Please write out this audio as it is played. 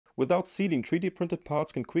Without sealing, 3D printed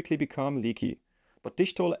parts can quickly become leaky. But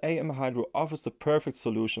dichtol AM Hydro offers the perfect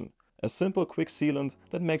solution, a simple quick sealant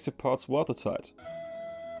that makes your parts watertight.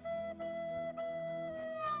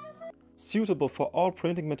 Suitable for all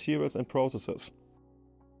printing materials and processes.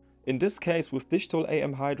 In this case, with dichtol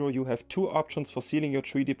AM Hydro you have two options for sealing your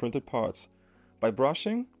 3D printed parts: by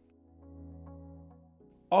brushing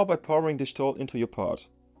or by pouring dichtol into your part.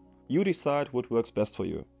 You decide what works best for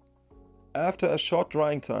you. After a short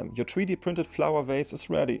drying time, your 3D printed flower vase is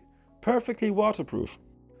ready, perfectly waterproof.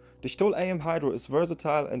 Dichtol AM Hydro is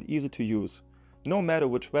versatile and easy to use. No matter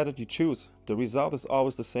which method you choose, the result is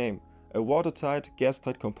always the same: a watertight,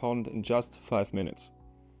 gas-tight component in just 5 minutes.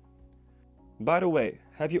 By the way,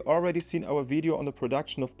 have you already seen our video on the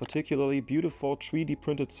production of particularly beautiful 3D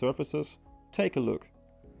printed surfaces? Take a look.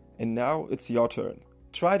 And now it's your turn.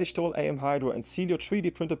 Try dichtol AM Hydro and seal your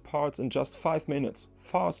 3D printed parts in just 5 minutes.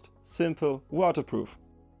 Fast, simple, waterproof.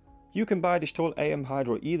 You can buy dichtol AM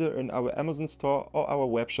Hydro either in our Amazon store or our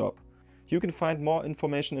web shop. You can find more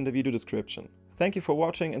information in the video description. Thank you for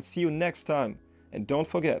watching and see you next time. And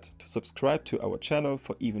don't forget to subscribe to our channel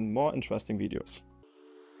for even more interesting videos.